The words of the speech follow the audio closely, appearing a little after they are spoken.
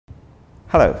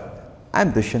Hello,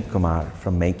 I'm Dushant Kumar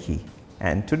from Meike,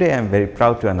 and today I'm very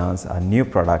proud to announce our new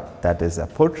product that is a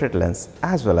portrait lens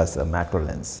as well as a macro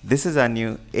lens. This is our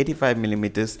new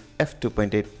 85mm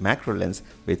f2.8 macro lens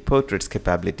with portraits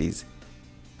capabilities.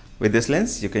 With this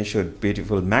lens, you can shoot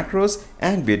beautiful macros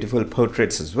and beautiful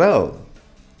portraits as well.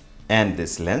 And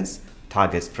this lens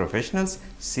targets professionals,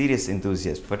 serious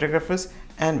enthusiast photographers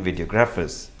and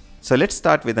videographers. So let's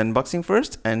start with unboxing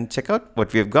first and check out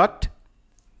what we've got.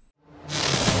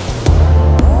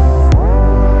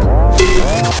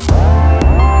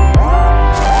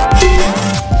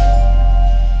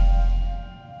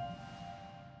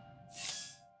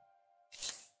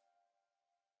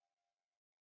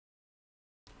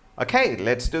 Okay,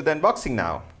 let's do the unboxing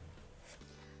now.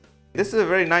 This is a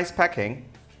very nice packing.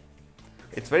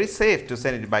 It's very safe to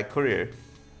send it by courier.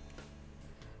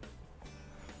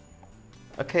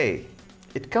 Okay,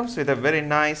 it comes with a very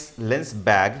nice lens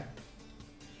bag.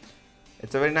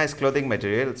 It's a very nice clothing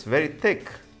material. It's very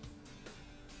thick.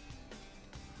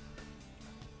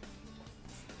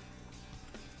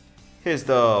 Here's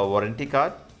the warranty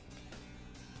card.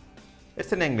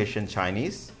 It's in English and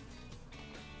Chinese.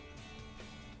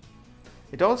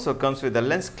 It also comes with a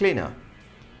lens cleaner.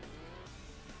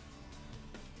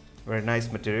 Very nice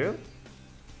material.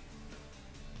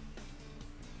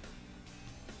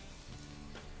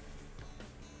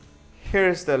 Here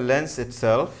is the lens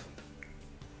itself,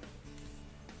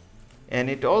 and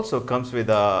it also comes with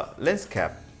a lens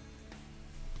cap.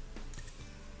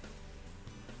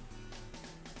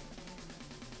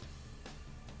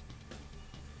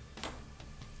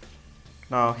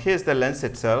 Now here's the lens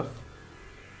itself.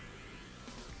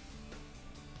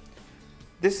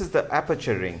 This is the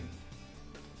aperture ring.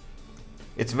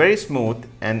 It's very smooth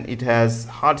and it has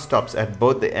hard stops at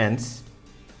both the ends.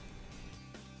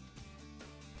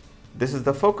 This is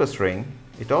the focus ring.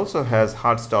 It also has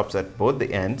hard stops at both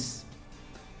the ends.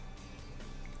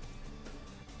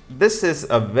 This is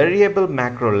a variable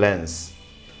macro lens,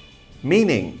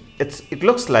 meaning it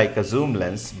looks like a zoom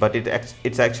lens, but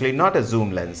it's actually not a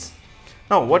zoom lens.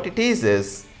 Now what it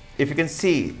is, if you can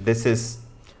see, this is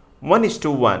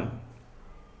 1:1,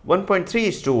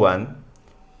 1.3:1,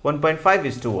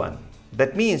 1.5:1.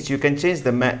 That means you can change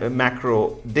the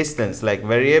macro distance, like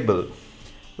variable.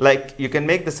 Like you can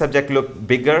make the subject look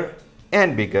bigger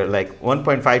and bigger, like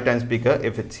 1.5 times bigger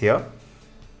if it's here,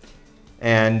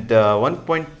 and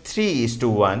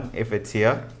 1.3:1 if it's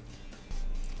here.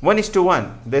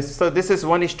 1:1. So this is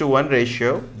 1:1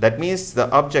 ratio. That means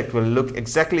the object will look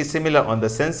exactly similar on the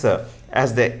sensor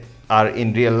as they are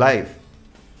in real life.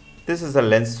 This is the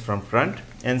lens from front,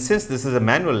 and since this is a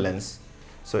manual lens,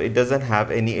 so it doesn't have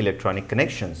any electronic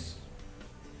connections.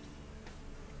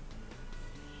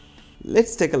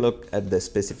 Let's take a look at the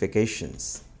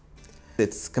specifications.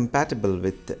 It's compatible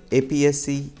with the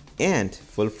APS-C and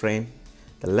full frame.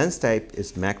 The lens type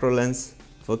is macro lens,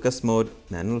 focus mode,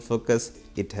 manual focus.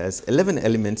 It has 11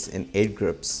 elements in 8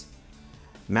 groups.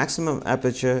 Maximum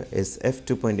aperture is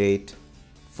f2.8.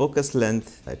 Focus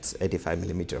length, that's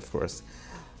 85mm of course.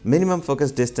 Minimum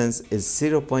focus distance is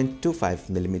 0.25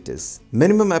 millimeters.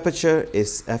 Minimum aperture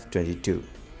is f22.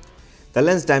 The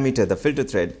lens diameter, the filter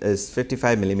thread, is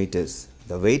 55 millimeters.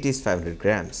 The weight is 500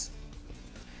 grams.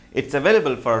 It's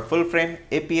available for full frame,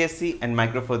 APS-C and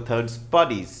Micro Four Thirds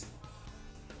bodies.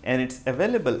 And it's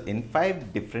available in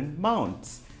 5 different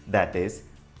mounts. That is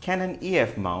Canon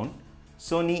EF Mount,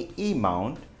 Sony E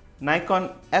Mount,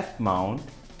 Nikon F Mount,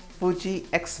 Fuji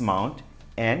X Mount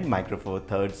and Micro Four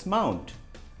Thirds mount.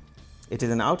 It is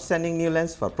an outstanding new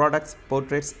lens for products,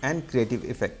 portraits and creative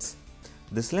effects.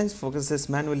 This lens focuses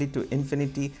manually to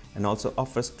infinity and also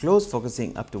offers close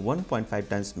focusing up to 1.5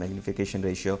 times magnification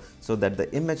ratio, so that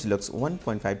the image looks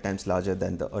 1.5 times larger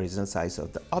than the original size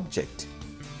of the object.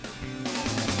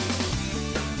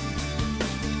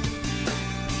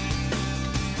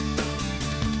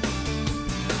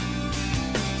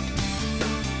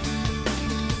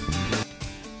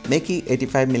 Meike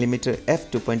 85mm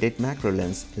f2.8 macro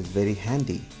lens is very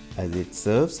handy as it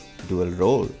serves dual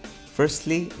role.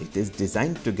 Firstly, it is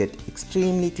designed to get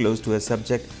extremely close to a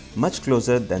subject, much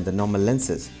closer than the normal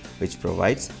lenses, which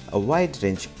provides a wide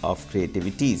range of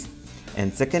creativities.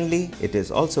 And secondly, it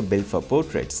is also built for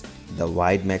portraits. The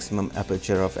wide maximum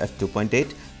aperture of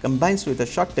f2.8 combines with a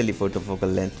short telephoto focal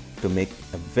length to make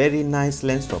a very nice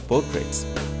lens for portraits.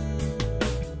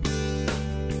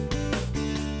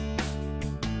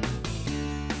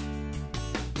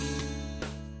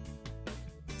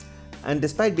 And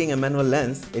despite being a manual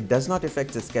lens, it does not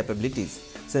affect its capabilities,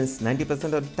 since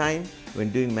 90% of the time when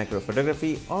doing macro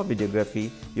photography or videography,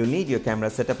 you'll need your camera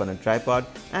set up on a tripod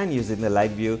and using the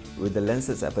light view with the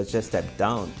lens's aperture stepped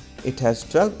down. It has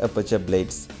 12 aperture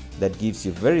blades that gives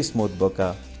you very smooth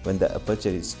bokeh when the aperture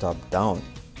is topped down,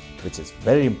 which is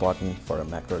very important for a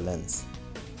macro lens.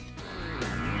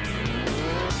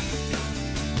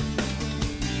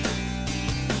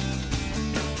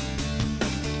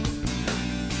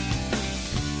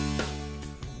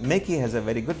 Meike has a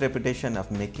very good reputation of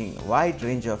making a wide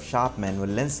range of sharp manual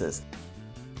lenses.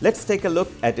 Let's take a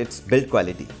look at its build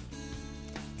quality.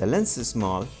 The lens is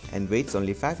small and weighs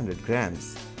only 500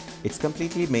 grams. It's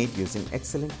completely made using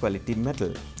excellent quality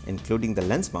metal, including the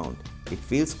lens mount. It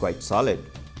feels quite solid.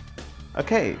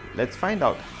 Okay, let's find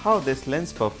out how this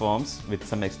lens performs with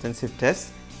some extensive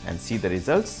tests and see the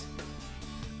results.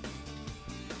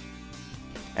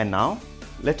 And now,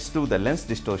 let's do the lens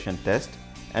distortion test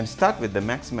and start with the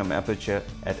maximum aperture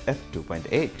at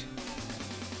f2.8.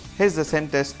 Here's the same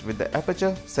test with the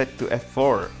aperture set to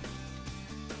f4.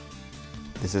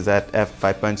 This is at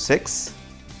f5.6,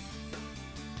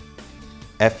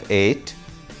 f8,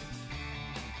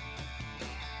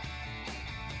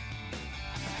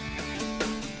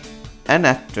 and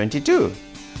f22.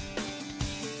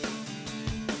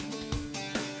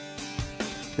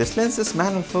 This lens's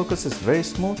manual focus is very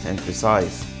smooth and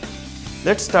precise.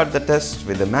 Let's start the test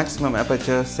with the maximum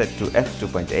aperture set to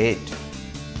f2.8.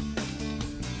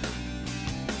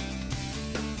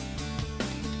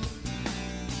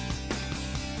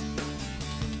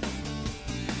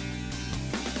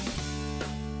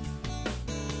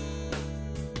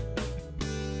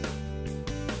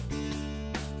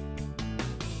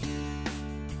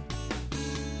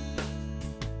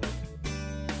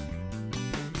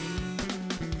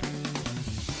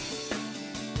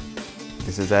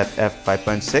 This is at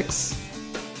f5.6,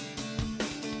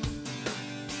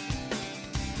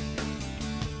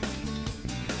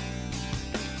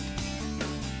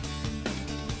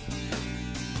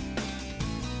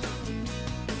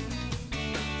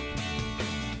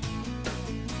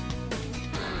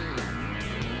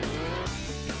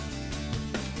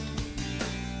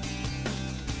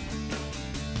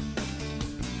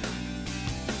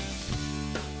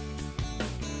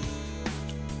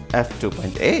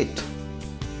 f2.8.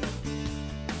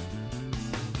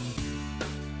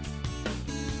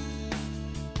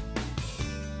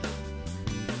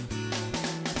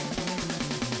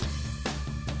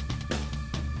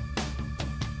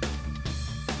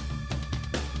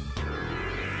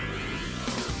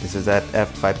 This is at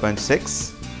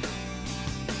f5.6,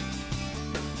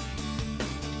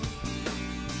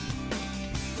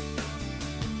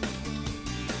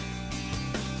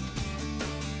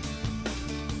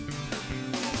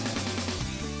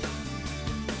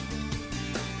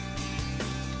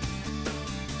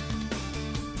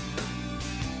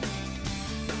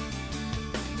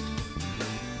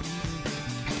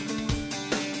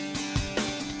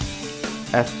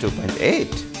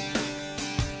 f2.8.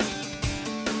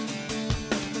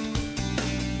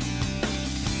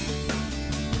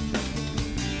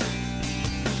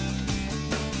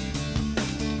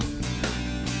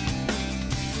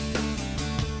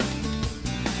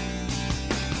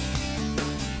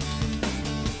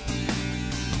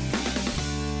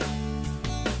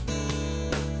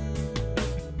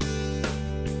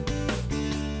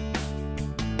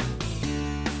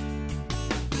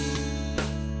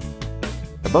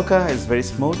 The bokeh is very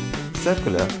smooth,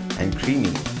 circular and creamy.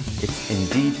 It's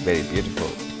indeed very beautiful.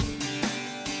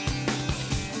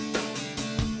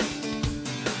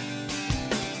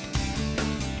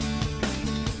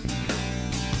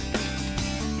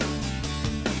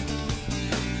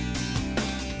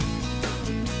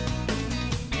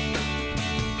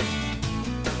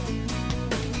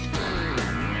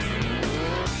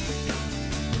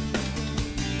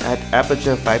 At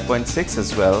aperture 5.6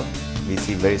 as well, we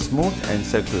see very smooth and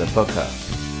circular bokeh.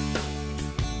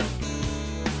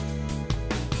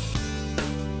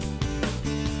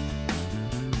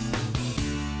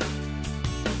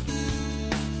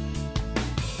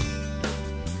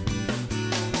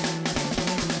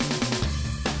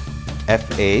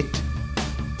 f8,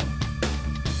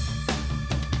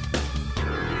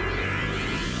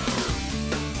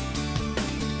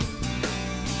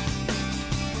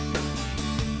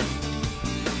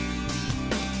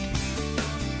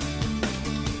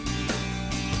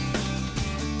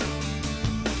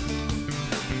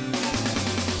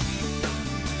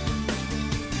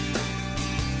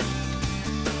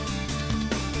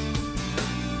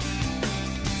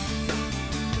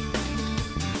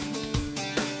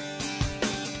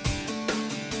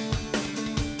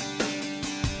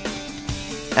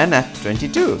 and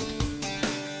f22.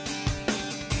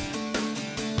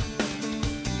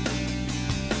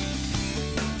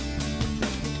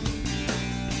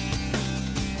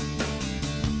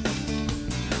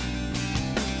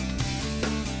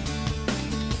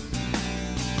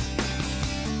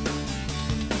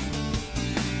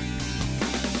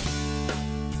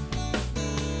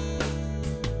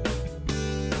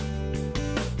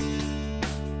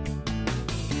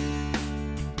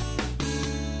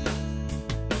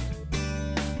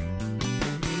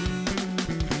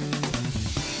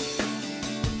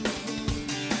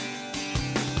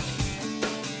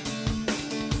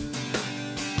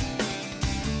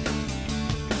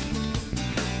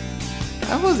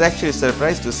 I was actually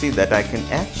surprised to see that I can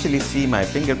actually see my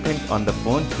fingerprint on the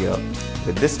phone here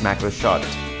with this macro shot.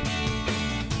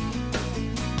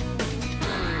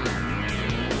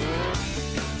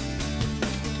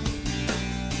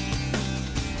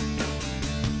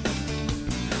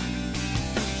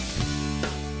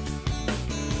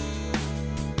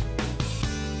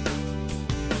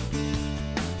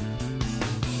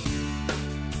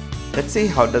 Let's see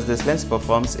how does this lens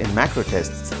performs in macro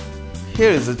tests. Here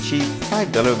is a cheap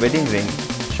 $5 wedding ring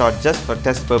shot just for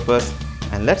test purpose,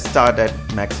 and let's start at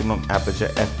maximum aperture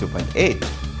f2.8.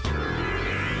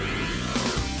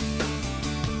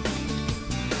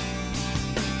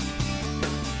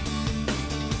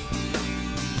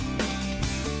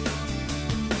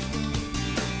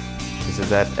 This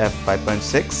is at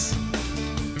f5.6.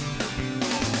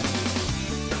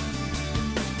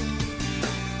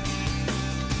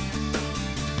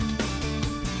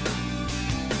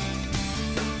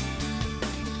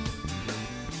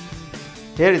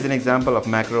 Here is an example of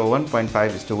macro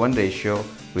 1.5:1 ratio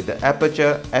with the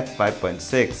aperture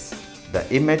f5.6. The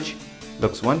image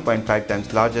looks 1.5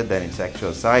 times larger than its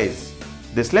actual size.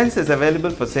 This lens is available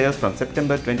for sale from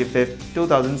September 25,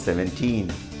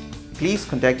 2017. Please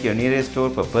contact your nearest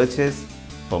store for purchase.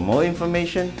 For more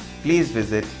information, please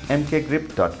visit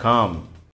mkgrip.com.